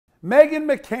Meghan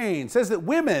McCain says that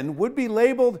women would be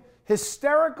labeled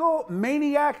hysterical,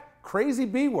 maniac, crazy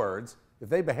B words if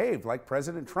they behaved like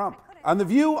President Trump. On The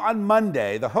View on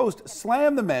Monday, the host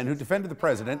slammed the men who defended the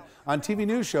president on TV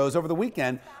news shows over the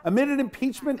weekend amid an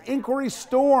impeachment inquiry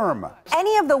storm.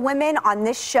 Any of the women on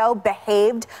this show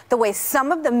behaved the way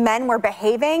some of the men were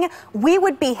behaving, we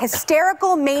would be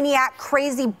hysterical, maniac,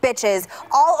 crazy bitches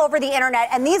all over the internet,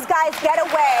 and these guys get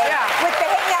away with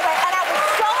behaving that way, and I was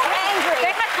so angry.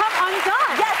 They had come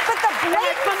undone. Yes, but the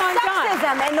blatant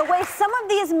sexism and the way some of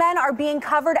these men are being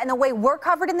covered and the way we're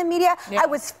covered in the media, I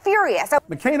was furious.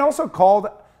 McCain also called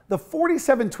the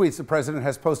 47 tweets the president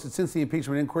has posted since the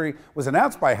impeachment inquiry was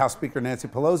announced by House Speaker Nancy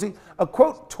Pelosi a,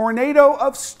 quote, tornado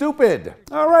of stupid.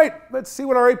 All right, let's see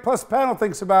what our A-plus panel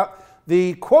thinks about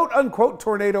the quote-unquote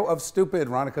tornado of stupid.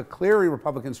 Veronica Cleary,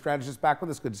 Republican strategist, back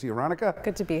with us. Good to see you, Veronica.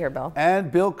 Good to be here, Bill.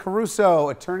 And Bill Caruso,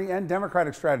 attorney and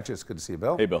Democratic strategist. Good to see you,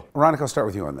 Bill. Hey, Bill. Veronica, I'll start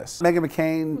with you on this. Meghan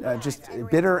McCain, just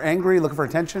bitter, angry, looking for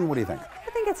attention. What do you think?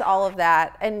 I think it's all of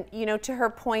that. And, you know, to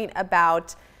her point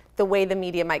about the way the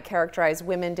media might characterize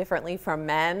women differently from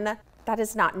men, that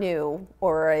is not new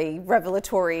or a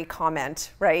revelatory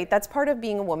comment, right? That's part of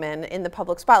being a woman in the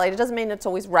public spotlight. It doesn't mean it's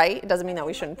always right. It doesn't mean that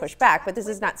we shouldn't push back, but this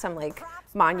is not some like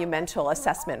monumental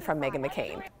assessment from Meghan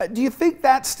McCain. Do you think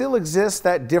that still exists,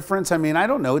 that difference? I mean, I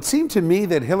don't know. It seemed to me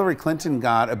that Hillary Clinton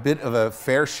got a bit of a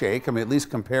fair shake. I mean, at least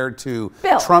compared to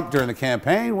Bill. Trump during the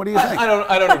campaign. What do you think?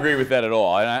 I don't agree with that at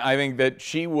all. I think that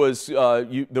she was,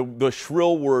 the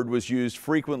shrill word was used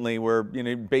frequently where, you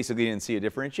know, basically didn't see a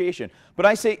differentiation. But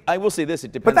I will say this,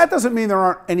 it depends. But that doesn't mean there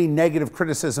aren't any negative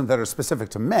criticism that are specific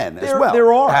to men as well.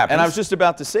 There are. And I was just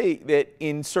about to say that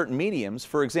in certain mediums,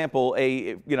 for example,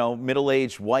 a middle-aged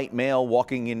white male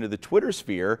walking into the Twitter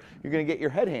sphere, you're going to get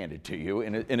your head handed to you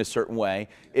in a certain way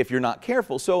if you're not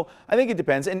careful. So I think it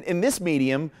depends. And in this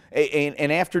medium,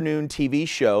 an afternoon TV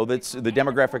show that's the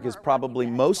demographic is probably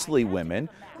mostly women,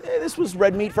 this was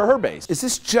red meat for her base. Is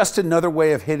this just another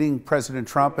way of hitting President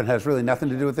Trump and has really nothing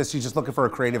to do with this? She's just looking for a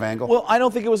creative angle? Well, I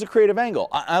don't think it was a creative angle.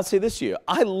 I'll say this to you.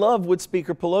 I love what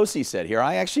Speaker Pelosi said here.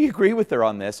 I actually agree with her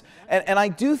on this. And I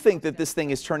do think that this thing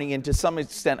is turning into some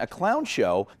extent a clown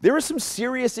show. There are some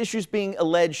serious issues being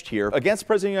alleged here against the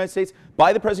President of the United States,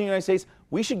 by the President of the United States.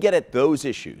 We should get at those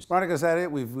issues. Veronica, is that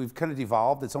it? We've kind of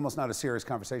devolved. It's almost not a serious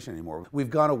conversation anymore. We've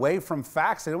gone away from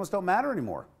facts. They almost don't matter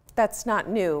anymore. That's not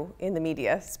new in the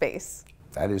media space.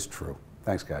 That is true.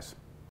 Thanks, guys.